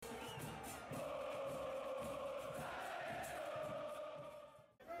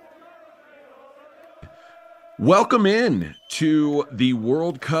Welcome in to the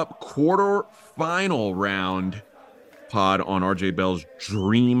World Cup quarterfinal round pod on RJ Bell's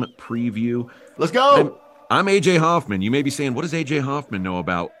Dream Preview. Let's I'm, go. I'm AJ Hoffman. You may be saying, what does AJ Hoffman know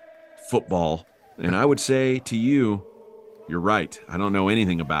about football? And I would say to you, you're right. I don't know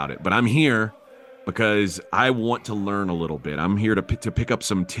anything about it, but I'm here because I want to learn a little bit. I'm here to pick up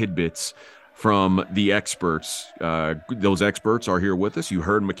some tidbits from the experts. Those experts are here with us. You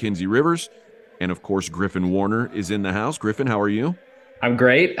heard Mackenzie Rivers. And of course, Griffin Warner is in the house. Griffin, how are you? I'm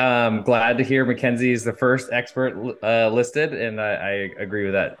great. Glad to hear Mackenzie is the first expert listed, and I agree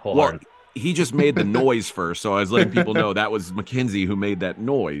with that Well, wholeheartedly. he just made the noise first. So I was letting people know that was Mackenzie who made that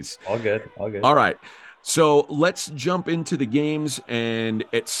noise. All good, all good. All right. So let's jump into the games. And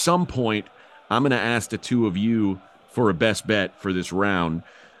at some point, I'm going to ask the two of you for a best bet for this round.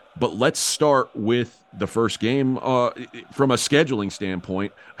 But let's start with the first game from a scheduling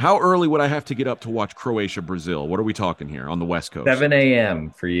standpoint. How early would I have to get up to watch Croatia Brazil? What are we talking here on the West Coast? 7 a.m.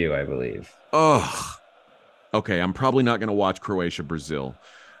 for you, I believe. Oh, okay. I'm probably not going to watch Croatia Brazil,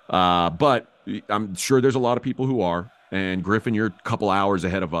 but I'm sure there's a lot of people who are. And Griffin, you're a couple hours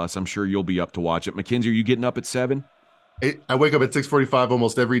ahead of us. I'm sure you'll be up to watch it. Mackenzie, are you getting up at 7? I wake up at 6:45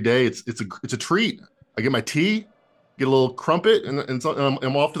 almost every day. It's a treat. I get my tea, get a little crumpet, and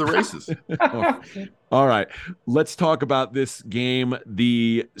I'm off to the races. All right. Let's talk about this game.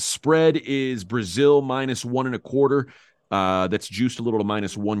 The spread is Brazil minus 1.25. That's juiced a little to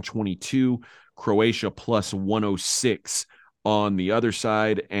minus 122. Croatia plus 106 on the other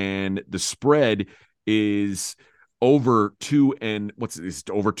side. And the spread is over over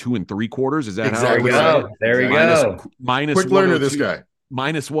 2.75. Is that Exactly. how There we go. minus Quick learner, this 102 guy.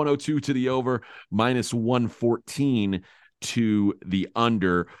 minus 102 to the over, minus 114 to the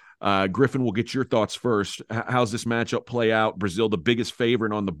under. Griffin, we'll get your thoughts first. How's this matchup play out? Brazil, the biggest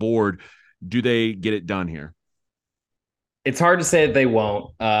favorite on the board. Do they get it done here? It's hard to say that they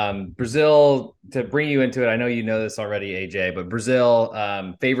won't. Brazil, to bring you into it, I know you know this already, AJ, but Brazil,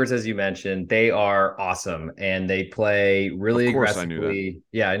 favorites, as you mentioned, they are awesome and they play really Of course aggressively. I knew that.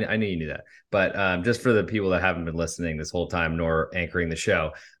 Yeah, I knew you knew that. But just for the people that haven't been listening this whole time nor anchoring the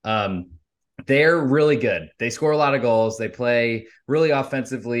show, they're really good. They score a lot of goals. They play really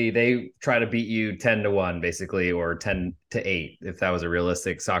offensively. They try to beat you 10-1, basically, or 10-8, if that was a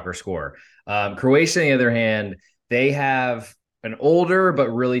realistic soccer score. Croatia, on the other hand, they have an older but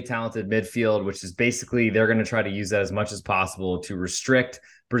really talented midfield, which is basically they're going to try to use that as much as possible to restrict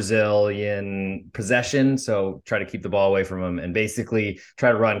Brazilian possession. So try to keep the ball away from them and basically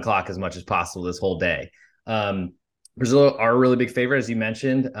try to run clock as much as possible this whole day. Brazil are a really big favorite, as you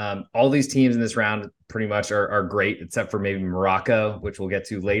mentioned. All these teams in this round pretty much are great, except for maybe Morocco, which we'll get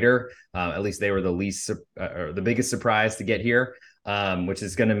to later. At least they were the biggest surprise to get here. Which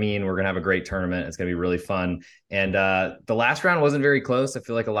is going to mean we're going to have a great tournament. It's going to be really fun. And the last round wasn't very close. I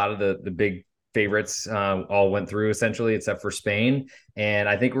feel like a lot of the big favorites all went through essentially, except for Spain. And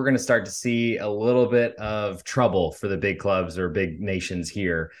I think we're going to start to see a little bit of trouble for the big clubs or big nations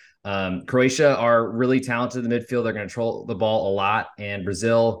here. Croatia are really talented in the midfield. They're going to control the ball a lot. And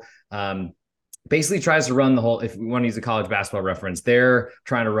Brazil, basically tries to run the whole, if we want to use a college basketball reference, they're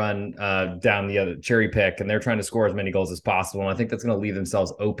trying to run down the other cherry pick, and they're trying to score as many goals as possible. And I think that's going to leave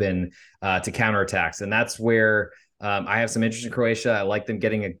themselves open to counterattacks. And that's where I have some interest in Croatia. I like them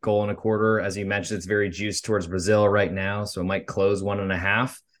getting a goal and a quarter. As you mentioned, it's very juiced towards Brazil right now. So it might close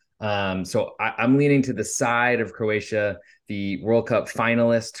 1.5. So I'm leaning to the side of Croatia, the World Cup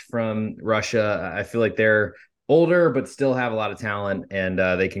finalist from Russia. I feel like they're older, but still have a lot of talent, and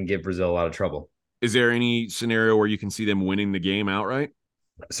they can give Brazil a lot of trouble. Is there any scenario where you can see them winning the game outright?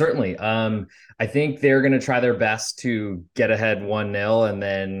 Certainly. I think they're going to try their best to get ahead 1-0 and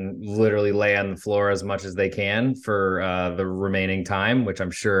then literally lay on the floor as much as they can for the remaining time, which I'm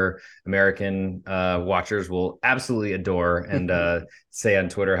sure American watchers will absolutely adore and say on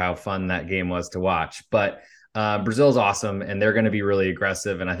Twitter how fun that game was to watch. But Brazil's awesome, and they're going to be really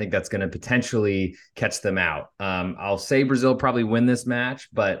aggressive, and I think that's going to potentially catch them out. I'll say Brazil probably win this match,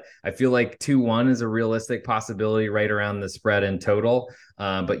 but I feel like 2-1 is a realistic possibility right around the spread in total.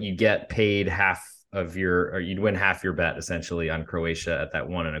 But you get paid you'd win half your bet essentially on Croatia at that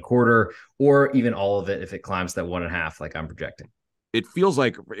 1.25, or even all of it if it climbs that 1.5, like I'm projecting. It feels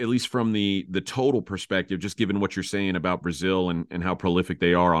like, at least from the total perspective, just given what you're saying about Brazil and how prolific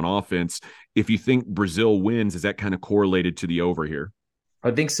they are on offense, if you think Brazil wins, is that kind of correlated to the over here?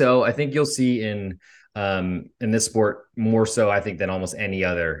 I think so. I think you'll see in this sport more so, I think, than almost any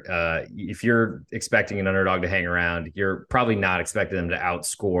other. If you're expecting an underdog to hang around, you're probably not expecting them to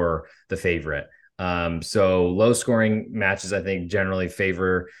outscore the favorite. So low scoring matches, I think, generally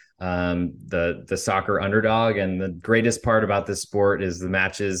favor the soccer underdog. And the greatest part about this sport is the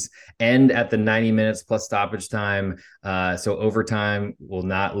matches end at the 90 minutes plus stoppage time. So overtime will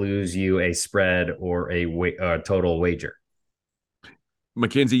not lose you a spread or a total wager.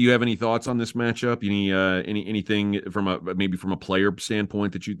 Mackenzie, you have any thoughts on this matchup? Anything from a player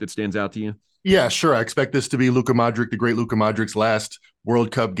standpoint that stands out to you? Yeah, sure. I expect this to be Luka Modric, the great Luka Modric's last World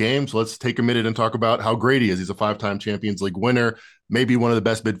Cup game. So let's take a minute and talk about how great he is. He's a 5-time Champions League winner, maybe one of the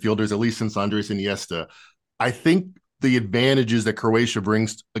best midfielders, at least since Andres Iniesta. I think the advantages that Croatia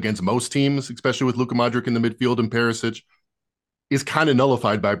brings against most teams, especially with Luka Modric in the midfield and Perisic, is kind of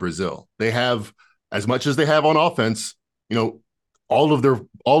nullified by Brazil. They have, as much as they have on offense, all of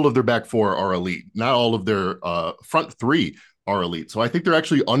their back four are elite. Not all of their front three are elite. So I think they're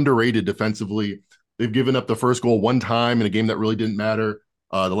actually underrated defensively. They've given up the first goal one time in a game that really didn't matter,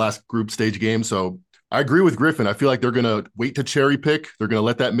 the last group stage game. So I agree with Griffin. I feel like they're going to wait to cherry pick. They're going to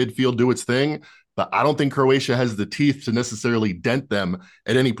let that midfield do its thing. But I don't think Croatia has the teeth to necessarily dent them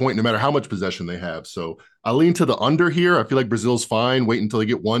at any point, no matter how much possession they have. So I lean to the under here. I feel like Brazil's fine. Wait until they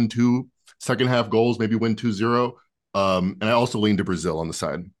get 1-2 second half goals, maybe win 2-0. And I also lean to Brazil on the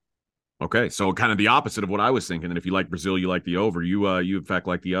side. Okay, so kind of the opposite of what I was thinking. And if you like Brazil, you like the over. You in fact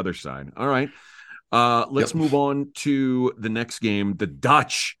like the other side. All right. Let's move on to the next game. The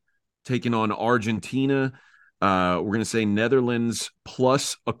Dutch taking on Argentina. We're going to say Netherlands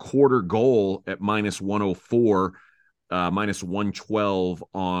plus a quarter goal at minus 104, minus 112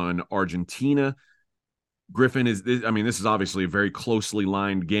 on Argentina. Griffin, this is obviously a very closely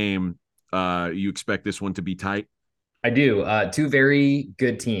lined game. You expect this one to be tight? I do. Two very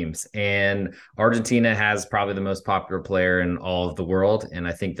good teams, and Argentina has probably the most popular player in all of the world, and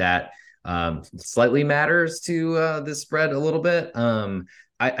I think that slightly matters to the spread a little bit.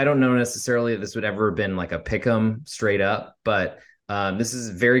 I don't know necessarily that this would ever have been like a pick 'em straight up, but this is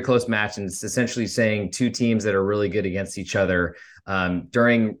a very close match, and it's essentially saying two teams that are really good against each other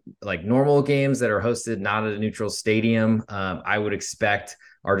during like normal games that are hosted not at a neutral stadium. I would expect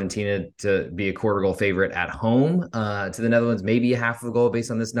Argentina to be a quarter goal favorite at home to the Netherlands, maybe a half of a goal based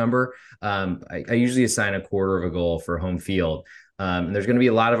on this number. I usually assign a quarter of a goal for home field. And there's going to be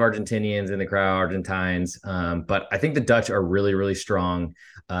a lot of Argentinians in the crowd, Argentines. But I think the Dutch are really, really strong.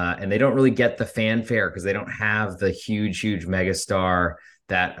 And they don't really get the fanfare because they don't have the huge megastar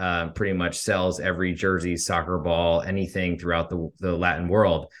that pretty much sells every jersey, soccer ball, anything throughout the Latin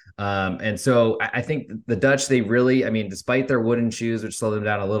world. And so I think the Dutch, they really, despite their wooden shoes, which slow them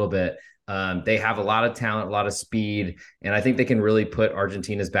down a little bit, they have a lot of talent, a lot of speed, and I think they can really put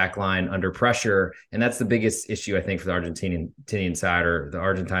Argentina's back line under pressure. And that's the biggest issue, I think, for the Argentinian side or the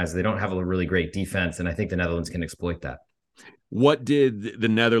Argentines. They don't have a really great defense, and I think the Netherlands can exploit that. What did the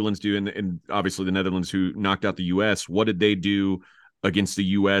Netherlands do? And obviously the Netherlands who knocked out the U.S., what did they do against the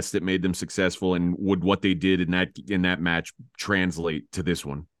U.S. that made them successful? And would what they did in that match translate to this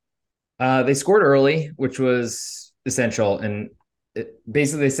one? They scored early, which was essential. And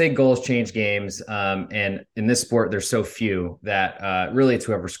basically, they say goals change games. And in this sport, there's so few that really it's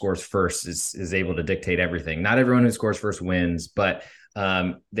whoever scores first is able to dictate everything. Not everyone who scores first wins, but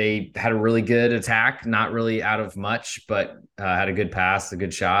they had a really good attack, not really out of much, but had a good pass, a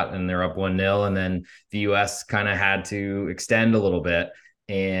good shot, and they're up 1-0. And then the U.S. kind of had to extend a little bit.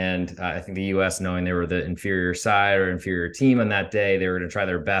 And I think the U.S., knowing they were the inferior side or inferior team on that day, they were going to try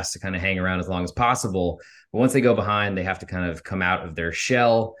their best to kind of hang around as long as possible. But once they go behind, they have to kind of come out of their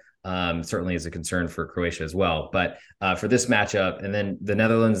shell. Certainly is a concern for Croatia as well. But for this matchup, and then the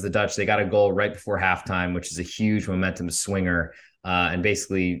Netherlands, the Dutch, they got a goal right before halftime, which is a huge momentum swinger. And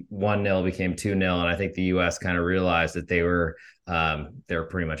basically 1-0 became 2-0. And I think the U.S. kind of realized that they were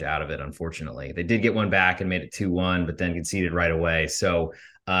pretty much out of it, unfortunately. They did get one back and made it 2-1, but then conceded right away. So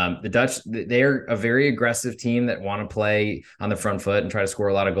the Dutch, they're a very aggressive team that want to play on the front foot and try to score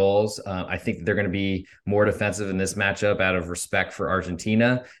a lot of goals. I think they're going to be more defensive in this matchup out of respect for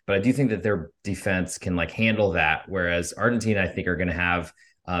Argentina. But I do think that their defense can handle that. Whereas Argentina, I think, are going to have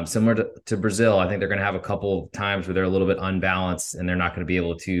similar to Brazil. I think they're going to have a couple of times where they're a little bit unbalanced and they're not going to be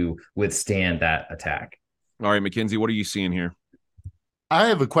able to withstand that attack. All right, Mackenzie, what are you seeing here? I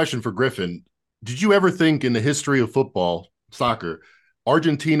have a question for Griffin. Did you ever think in the history of football, soccer,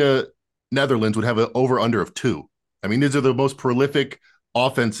 Argentina, Netherlands would have an over-under of 2? I mean, these are the most prolific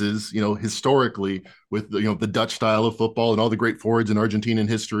offenses, historically with, the Dutch style of football and all the great forwards in Argentinian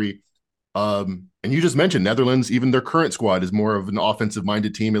history. And you just mentioned Netherlands, even their current squad is more of an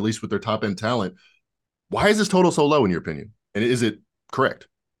offensive-minded team, at least with their top-end talent. Why is this total so low in your opinion? And is it correct?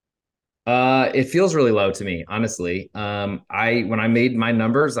 It feels really low to me, honestly. When I made my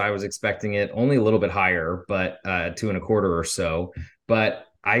numbers, I was expecting it only a little bit higher, but 2.25 or so. But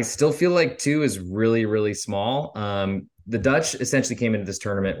I still feel like 2 is really, really small. The Dutch essentially came into this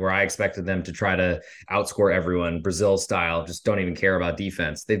tournament where I expected them to try to outscore everyone, Brazil style, just don't even care about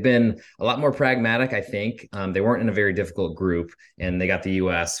defense. They've been a lot more pragmatic, I think. They weren't in a very difficult group, and they got the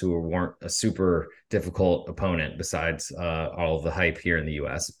US, who weren't a super difficult opponent besides all of the hype here in the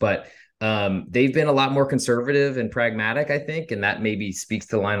US. But they've been a lot more conservative and pragmatic, I think, and that maybe speaks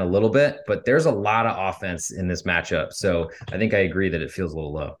to the line a little bit. But there's a lot of offense in this matchup. So I think I agree that it feels a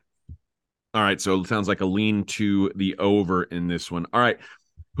little low. All right, so it sounds like a lean to the over in this one. All right,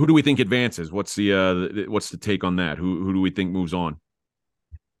 who do we think advances? What's the take on that? Who do we think moves on?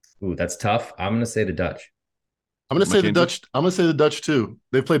 Ooh, that's tough. I'm going to say the Dutch. I'm going to say the Mackenzie? Dutch. I'm going to say the Dutch too.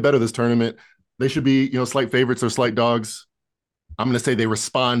 They've played better this tournament. They should be, slight favorites or slight dogs. I'm going to say they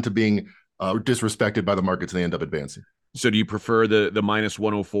respond to being disrespected by the markets and they end up advancing. So do you prefer the minus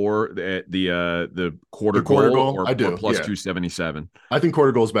 104 the quarter goal or, I do, or plus yeah. 277? I think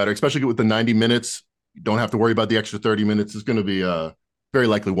quarter goal is better, especially with the 90 minutes. You don't have to worry about the extra 30 minutes. It's going to be very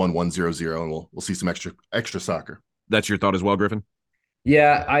likely 1-1-0-0, and we'll see some extra soccer. That's your thought as well, Griffin?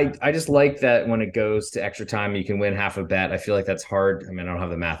 Yeah, I just like that when it goes to extra time, you can win half a bet. I feel like that's hard. I mean, I don't have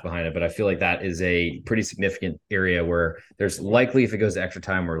the math behind it, but I feel like that is a pretty significant area where there's likely, if it goes to extra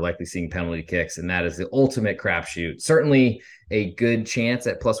time, we're likely seeing penalty kicks, and that is the ultimate crapshoot. Certainly a good chance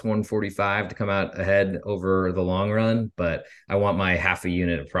at plus 145 to come out ahead over the long run, but I want my half a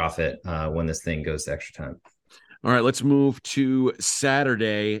unit of profit when this thing goes to extra time. All right, let's move to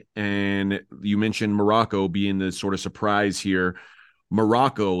Saturday. And you mentioned Morocco being the sort of surprise here.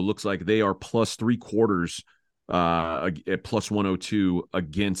 Morocco looks like they are plus 3/4 at plus 102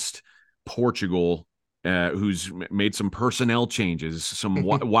 against Portugal, who's made some personnel changes, some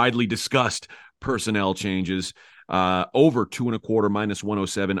widely discussed personnel changes. Over 2.25 minus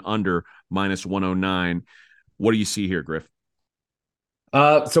 107, under minus 109. What do you see here, Griff?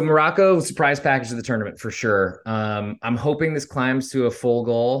 So Morocco surprise package of the tournament for sure. I'm hoping this climbs to a full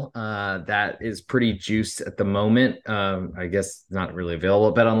goal. That is pretty juiced at the moment. I guess not really available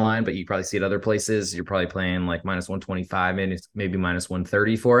at Bet Online, but you probably see it other places. You're probably playing like minus 125, maybe minus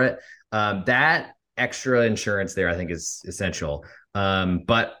 130 for it. That extra insurance there, I think, is essential.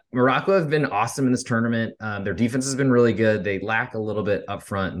 But Morocco have been awesome in this tournament. Their defense has been really good. They lack a little bit up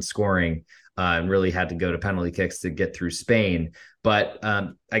front in scoring. And really had to go to penalty kicks to get through Spain. But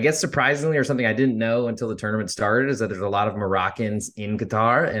I guess surprisingly, or something I didn't know until the tournament started, is that there's a lot of Moroccans in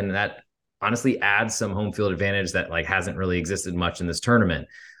Qatar, and that honestly adds some home field advantage that like hasn't really existed much in this tournament.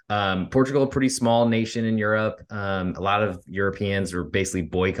 Portugal, a pretty small nation in Europe. A lot of Europeans are basically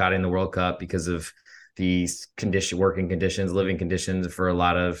boycotting the World Cup because of these working conditions, living conditions for a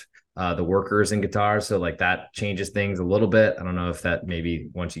lot of the workers in Qatar. So like that changes things a little bit. I don't know if that maybe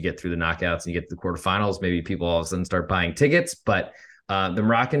once you get through the knockouts and you get to the quarterfinals, maybe people all of a sudden start buying tickets, but the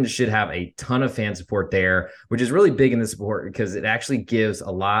Moroccans should have a ton of fan support there, which is really big in the support because it actually gives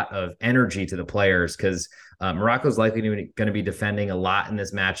a lot of energy to the players because Morocco is likely going to be defending a lot in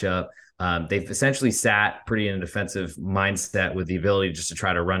this matchup. They've essentially sat pretty in a defensive mindset with the ability just to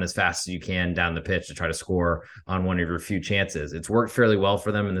try to run as fast as you can down the pitch to try to score on one of your few chances. It's worked fairly well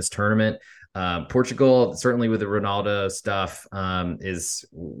for them in this tournament. Portugal, certainly with the Ronaldo stuff, is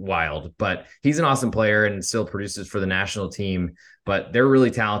wild, but he's an awesome player and still produces for the national team. But they're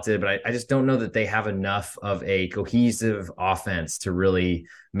really talented, but I just don't know that they have enough of a cohesive offense to really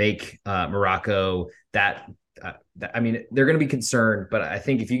make Morocco that I mean, they're going to be concerned, but I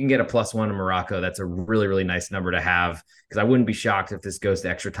think if you can get a +1 in Morocco, that's a really, really nice number to have because I wouldn't be shocked if this goes to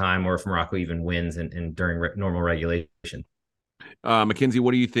extra time or if Morocco even wins and during normal regulation. Mackenzie,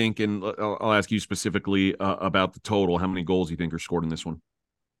 what do you think? And I'll ask you specifically about the total. How many goals do you think are scored in this one?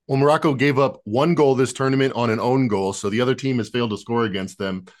 Well, Morocco gave up 1 goal this tournament on an own goal, so the other team has failed to score against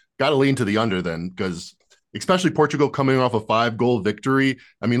them. Got to lean to the under then because especially Portugal coming off a 5-goal victory.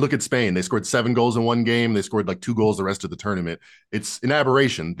 I mean, look at Spain. They scored 7 goals in one game. They scored like 2 goals the rest of the tournament. It's an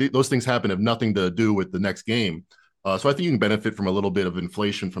aberration. Those things happen, have nothing to do with the next game. So I think you can benefit from a little bit of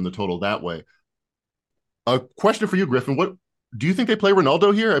inflation from the total that way. A question for you, Griffin. What do you think they play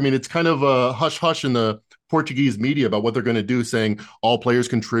Ronaldo here? I mean, it's kind of a hush-hush in the Portuguese media about what they're going to do, saying all players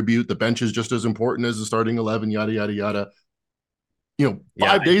contribute. The bench is just as important as the starting 11, yada, yada, yada.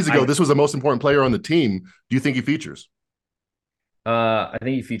 5 days ago, this was the most important player on the team. Do you think he features? I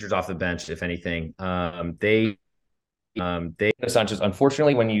think he features off the bench, if anything. They Sanchez,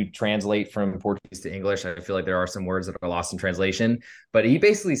 unfortunately, when you translate from Portuguese to English, I feel like there are some words that are lost in translation. But he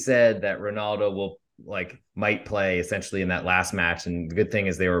basically said that Ronaldo might play essentially in that last match. And the good thing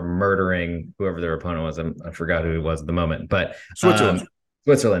is they were murdering whoever their opponent was. I forgot who he was at the moment, but Switzerland.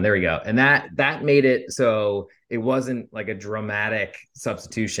 Switzerland, there we go. And that made it so it wasn't like a dramatic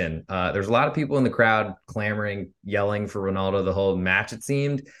substitution. There's a lot of people in the crowd clamoring, yelling for Ronaldo the whole match, it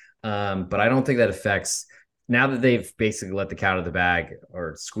seemed. But I don't think that affects now that they've basically let the cat out of the bag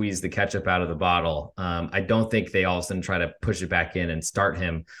or squeezed the ketchup out of the bottle. I don't think they all of a sudden try to push it back in and start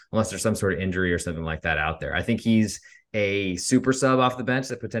him unless there's some sort of injury or something like that out there. I think he's a super sub off the bench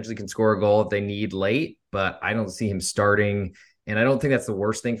that potentially can score a goal if they need late, but I don't see him starting. And I don't think that's the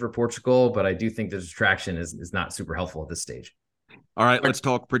worst thing for Portugal, but I do think the distraction is not super helpful at this stage. All right, let's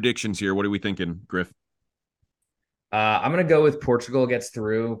talk predictions here. What are we thinking, Griff? I'm going to go with Portugal gets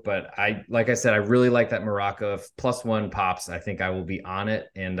through, but like I said, I really like that Morocco. If +1 pops, I think I will be on it.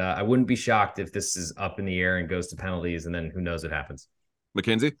 And I wouldn't be shocked if this is up in the air and goes to penalties, and then who knows what happens.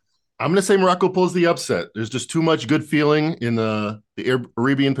 Mackenzie? I'm going to say Morocco pulls the upset. There's just too much good feeling in the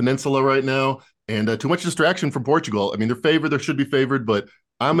Arabian Peninsula right now, and too much distraction from Portugal. I mean, they're favored. They should be favored, but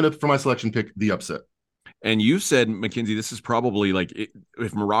I'm going to, for my selection, pick the upset. And you said, Mackenzie, this is probably like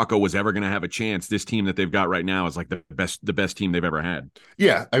if Morocco was ever going to have a chance, this team that they've got right now is like the best team they've ever had.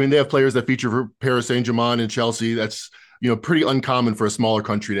 Yeah, I mean, they have players that feature for Paris Saint-Germain and Chelsea. That's, pretty uncommon for a smaller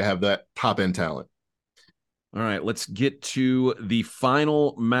country to have that top-end talent. All right, let's get to the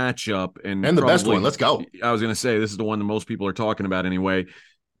final matchup. And the best one. Let's go. I was going to say, this is the one that most people are talking about anyway.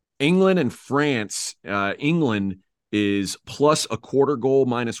 England and France. England is plus a quarter goal,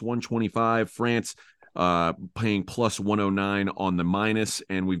 -125. France paying +109 on the minus.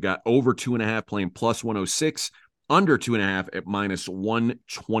 And we've got over 2.5 playing +106, under 2.5 at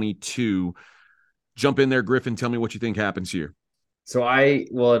 -122. Jump in there, Griffin. Tell me what you think happens here. So I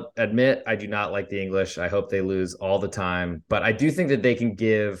will admit I do not like the English. I hope they lose all the time, but I do think that they can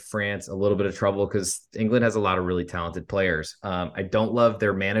give France a little bit of trouble because England has a lot of really talented players. I don't love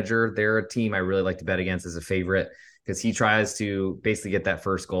their manager. They're a team I really like to bet against as a favorite because he tries to basically get that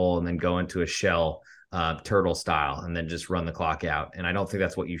first goal and then go into a shell turtle style and then just run the clock out. And I don't think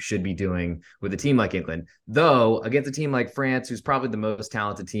that's what you should be doing with a team like England, though against a team like France, who's probably the most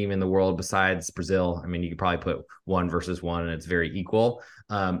talented team in the world besides Brazil. I mean, you could probably put 1 versus 1 and it's very equal.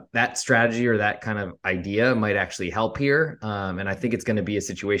 That strategy or that kind of idea might actually help here. And I think it's going to be a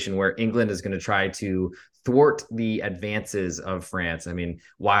situation where England is going to try to thwart the advances of France. I mean,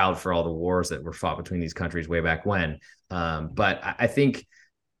 wild for all the wars that were fought between these countries way back when. But I think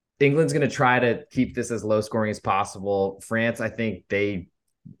England's going to try to keep this as low scoring as possible. France, I think they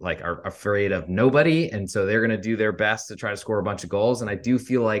are afraid of nobody. And so they're going to do their best to try to score a bunch of goals. And I do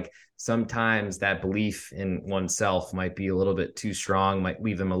feel like sometimes that belief in oneself might be a little bit too strong, might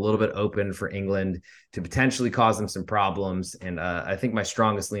leave them a little bit open for England to potentially cause them some problems. And I think my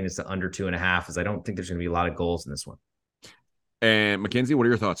strongest lean is to under 2.5, as I don't think there's going to be a lot of goals in this one. And Mackenzie, what are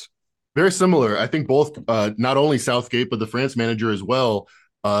your thoughts? Very similar. I think both, not only Southgate, but the France manager as well,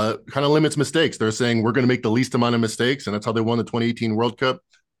 kind of limits mistakes. They're saying we're going to make the least amount of mistakes, and that's how they won the 2018 World Cup,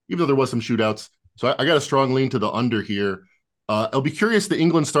 even though there was some shootouts. So I got a strong lean to the under here. I'll be curious the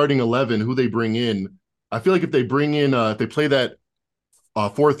England starting 11, who they bring in. I feel like if they bring in, if they play that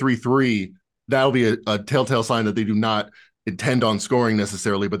 4-3-3, that'll be a telltale sign that they do not intend on scoring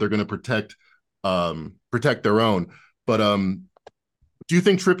necessarily, but they're going to protect their own. But do you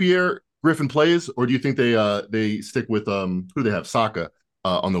think Trippier, Griffin plays, or do you think they stick with who they have, Saka?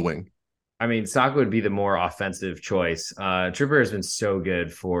 On the wing? I mean, Saka would be the more offensive choice. Trippier has been so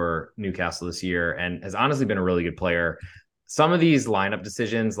good for Newcastle this year and has honestly been a really good player. Some of these lineup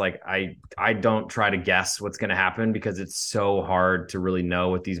decisions, like I don't try to guess what's going to happen because it's so hard to really know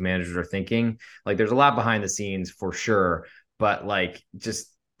what these managers are thinking. Like there's a lot behind the scenes for sure, but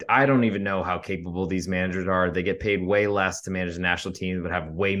I don't even know how capable these managers are. They get paid way less to manage national teams, but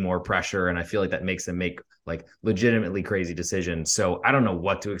have way more pressure. And I feel like that makes them make legitimately crazy decisions. So I don't know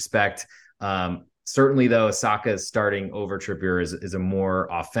what to expect. Certainly though, Saka starting over Trippier is a more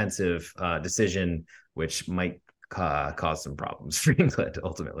offensive decision, which might cause some problems for England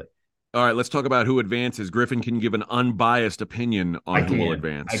ultimately. All right, let's talk about who advances. Griffin, can you give an unbiased opinion on who will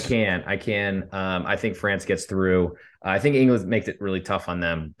advance? I can. I think France gets through. I think England makes it really tough on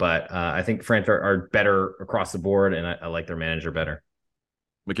them, but I think France are better across the board, and I like their manager better.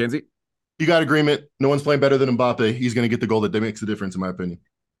 Mackenzie? You got agreement. No one's playing better than Mbappe. He's going to get the goal that makes the difference, in my opinion.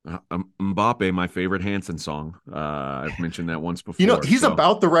 Mbappe, my favorite Hanson song. I've mentioned that once before. He's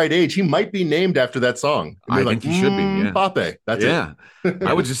about the right age. He might be named after that song. I think he should be. Yeah. Mbappe. That's it.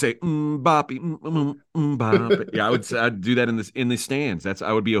 I would just say Mbappe. Mbappe. Yeah, I'd do that in the stands.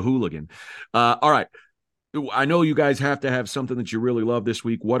 I would be a hooligan. All right. I know you guys have to have something that you really love this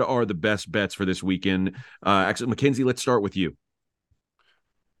week. What are the best bets for this weekend? Actually, Mackenzie, let's start with you.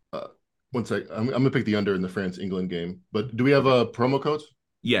 One sec. I'm going to pick the under in the France-England game. But do we have promo codes?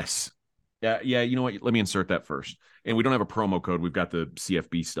 Yes. Yeah. You know what? Let me insert that first. And we don't have a promo code. We've got the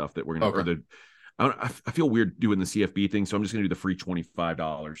CFB stuff that we're gonna, or Okay. the. I feel weird doing the CFB thing, so I'm just gonna do the free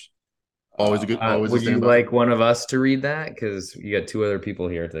 $25. Always a Would you standby. like one of us to read that? Because you got two other people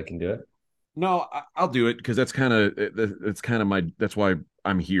here that can do it. No, I'll do it because that's kind of my that's why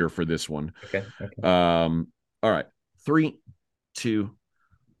I'm here for this one. Okay. Okay. All right, 3, 2,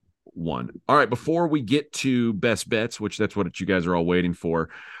 1. All right, before we get to best bets, which that's what you guys are all waiting for,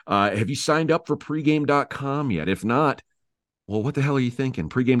 have you signed up for pregame.com yet? If not, well, what the hell are you thinking?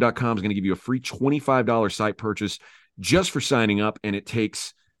 Pregame.com is going to give you a free $25 site purchase just for signing up, and it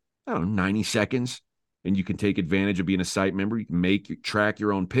takes, I don't know, 90 seconds, and you can take advantage of being a site member. You can track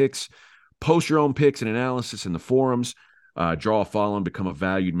your own picks, post your own picks and analysis in the forums, draw a follow and become a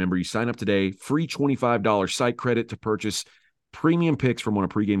valued member. You sign up today, free $25 site credit to purchase premium picks from one of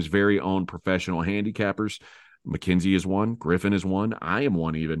Pregame's very own professional handicappers. Mackenzie is one, Griffin is one, I am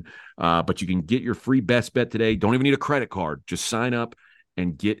one even. But you can get your free best bet today. Don't even need a credit card. Just sign up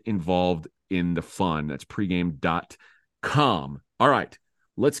and get involved in the fun. That's pregame.com. All right,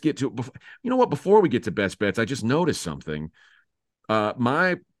 let's get to it. You know what? Before we get to best bets, I just noticed something.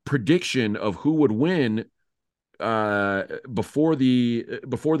 My prediction of who would win before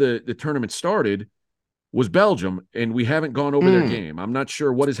the tournament started was Belgium, and we haven't gone over their game. I'm not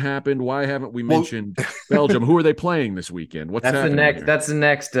sure what has happened. Why haven't we mentioned Belgium? Who are they playing this weekend? What's That's happening the next. there? That's the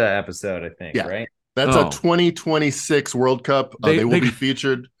next episode, I think. Yeah. Right. That's Oh. a 2026 World Cup. They will be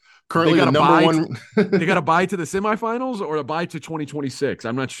featured. Currently, they the got a number bye one. They got a bye to the semifinals or a bye to 2026.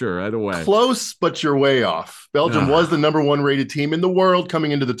 I'm not sure. Either way, Close, but you're way off. Belgium Ah. was the number one rated team in the world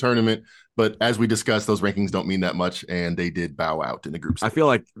coming into the tournament, but as we discussed, those rankings don't mean that much, and they did bow out in the group I stage. feel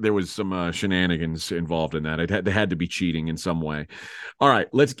like there was some shenanigans involved in that. They had to be cheating in some way. All right,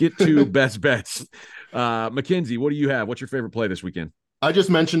 let's get to best bets. Mackenzie, what do you have? What's your favorite play this weekend? I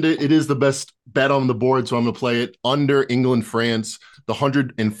just mentioned it. It is the best bet on the board, so I'm going to play it under England, France, the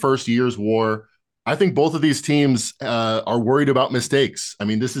 101st Years' War. I think both of these teams are worried about mistakes. I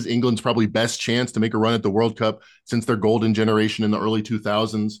mean, this is England's probably best chance to make a run at the World Cup since their golden generation in the early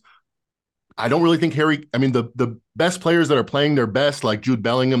 2000s. I don't really think the best players that are playing their best, like Jude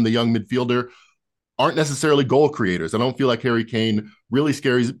Bellingham, the young midfielder, aren't necessarily goal creators. I don't feel like Harry Kane really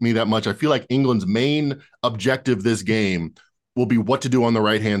scares me that much. I feel like England's main objective this game will be what to do on the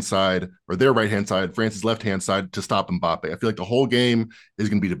right-hand side or their right-hand side, France's left-hand side, to stop Mbappe. I feel like the whole game is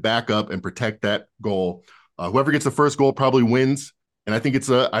going to be to back up and protect that goal. Whoever gets the first goal probably wins. And I think it's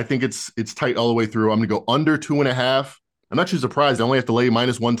tight all the way through. I'm going to go under 2.5. I'm not too surprised. I only have to lay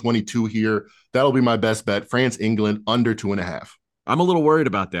minus 122 here. That'll be my best bet. France, England, under 2.5. I'm a little worried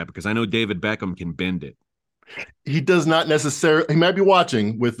about that because I know David Beckham can bend it. He does not necessarily. He might be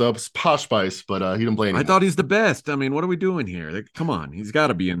watching with Posh Spice, but he didn't play anymore. I thought he's the best. I mean, what are we doing here? Come on, he's got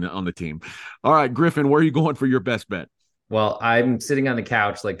to be on the team. All right, Griffin, where are you going for your best bet? Well, I'm sitting on the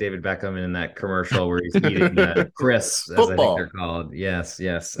couch like David Beckham in that commercial where he's eating crisps, as Football. I think they're called. Yes,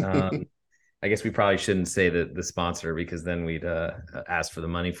 yes. I guess we probably shouldn't say the sponsor because then we'd ask for the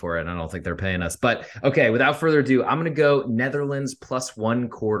money for it. And I don't think they're paying us. But okay, without further ado, I'm going to go Netherlands plus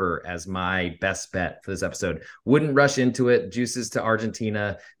 1/4 as my best bet for this episode. Wouldn't rush into it. Juices to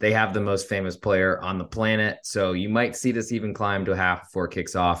Argentina. They have the most famous player on the planet. So you might see this even climb to a half before it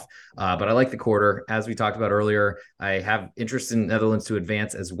kicks off. But I like the quarter. As we talked about earlier, I have interest in Netherlands to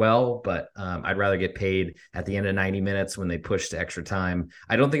advance as well, but I'd rather get paid at the end of 90 minutes when they push to extra time.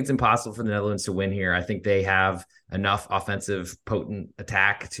 I don't think it's impossible for the Netherlands to win here. I think they have enough offensive, potent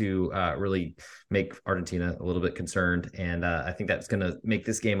attack to really make Argentina a little bit concerned. And I think that's going to make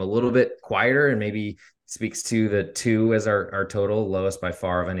this game a little bit quieter and maybe speaks to the 2 as our total, lowest by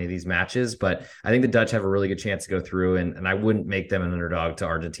far of any of these matches. But I think the Dutch have a really good chance to go through, and I wouldn't make them an underdog to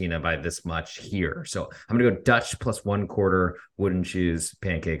Argentina by this much here. So I'm going to go Dutch plus 1/4, wooden shoes,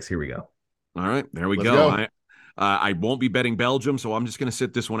 pancakes. Here we go. All right, there we Let's go. I won't be betting Belgium, so I'm just going to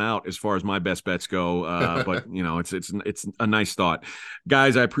sit this one out as far as my best bets go. But you know, it's a nice thought,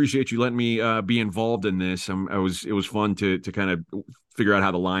 guys. I appreciate you letting me be involved in this. It was fun to kind of figure out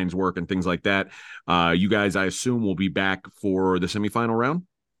how the lines work and things like that. You guys, I assume, will be back for the semifinal round.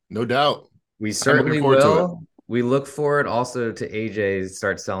 No doubt. We certainly will. We look forward also to AJ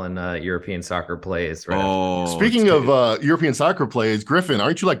start selling European soccer plays. Right. Oh, speaking of European soccer plays, Griffin,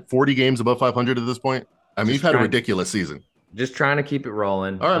 aren't you like 40 games above 500 at this point? I mean, you've had a ridiculous season. Just trying to keep it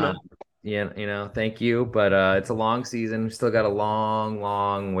rolling. All right, man. Yeah, thank you. But it's a long season. Still got a long,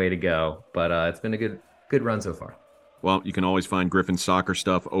 long way to go. But it's been a good run so far. Well, you can always find Griffin's soccer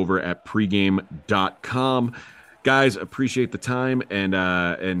stuff over at pregame.com. Guys, appreciate the time.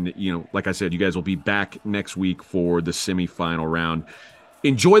 And you know, like I said, you guys will be back next week for the semifinal round.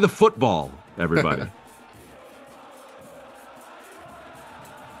 Enjoy the football, everybody.